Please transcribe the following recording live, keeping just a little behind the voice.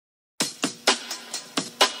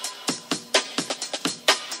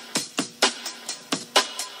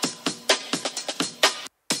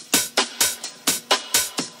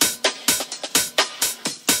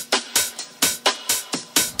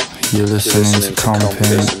You're listening to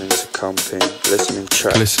comping, glistening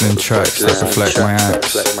tracks that reflect my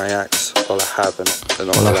acts, all I have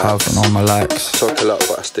and all my lacks. Talk a lot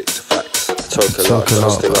but I stick to facts. Talk a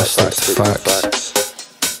lot but I stick to facts.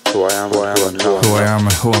 Who I am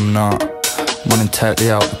and who I'm not. Running Tetley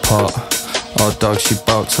out the pot. Oh dog, she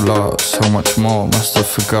barks a lot. So much more, must have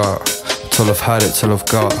forgot. Till I've had it, till I've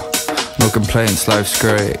got. No complaints, life's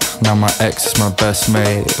great. Now my ex is my best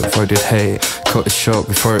mate. Avoided hate, cut it short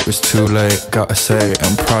before it was too late. Gotta say,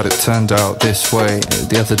 I'm proud it turned out this way.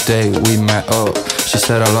 The other day we met up. She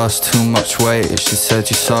said I lost too much weight. She said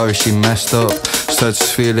she's sorry she messed up. She said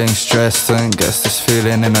she's feeling stressed and gets this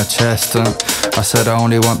feeling in her chest. And I said I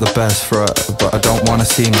only want the best for her, but I don't wanna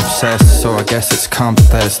seem obsessed. So I guess it's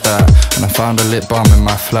there's that. And I found a lip balm in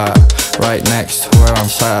my flat, right next to where I'm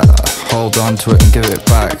sat. Hold on to it and give it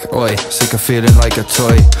back. Oi, sick of feeling like a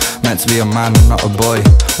toy. Meant to be a man and not a boy.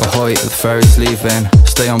 Ahoy, the ferry's leaving.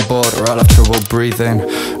 Stay on board or I'll have trouble breathing.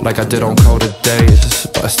 Like I did on colder days,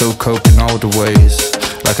 but I still cope in older ways.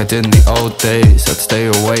 Like I did in the old days, I'd stay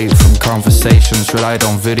away from conversations. Relied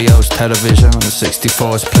on videos, television,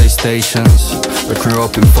 64s, PlayStations. I grew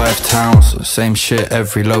up in 5 towns, same shit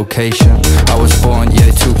every location. I was born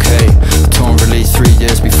y2k, thom released 3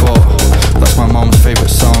 years before. That's my mom's favourite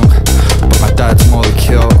song, but my dad's more the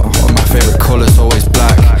cure. Well, my favourite colour's always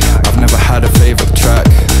black. I've never had a favourite track,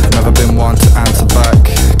 never been one to answer back,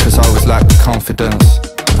 cause I always lacked confidence.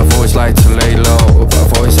 I've always liked to lay low, but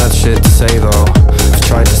I've always had shit to say though. I've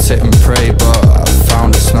tried to sit and pray, but I've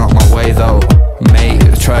found it's not my way though. Mate,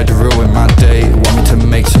 tried to ruin my day, want me to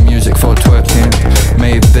make some music for twerking.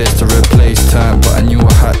 Made this to replace turn, but I knew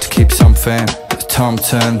I had to keep something. Thom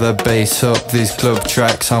turned the bass up, these club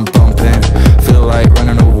tracks I'm bumping. Feel like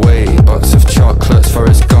running away, box of chocolates for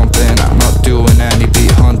his gumping. I'm not doing any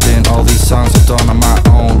beat hunting, all these songs are done on my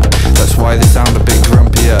own. That's why they sound a bit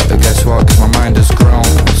grumpier, but guess what, cause my mind has grown.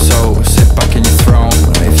 So sit back in your throne,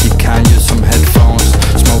 if you can use some headphones.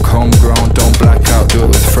 Smoke homegrown, don't black out, do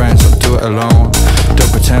it with friends, don't do it alone.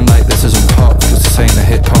 Don't pretend like this isn't pop, cause this ain't a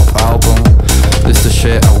hip hop album. This the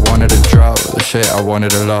shit I wanted to drop, the shit I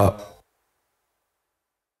wanted a lot.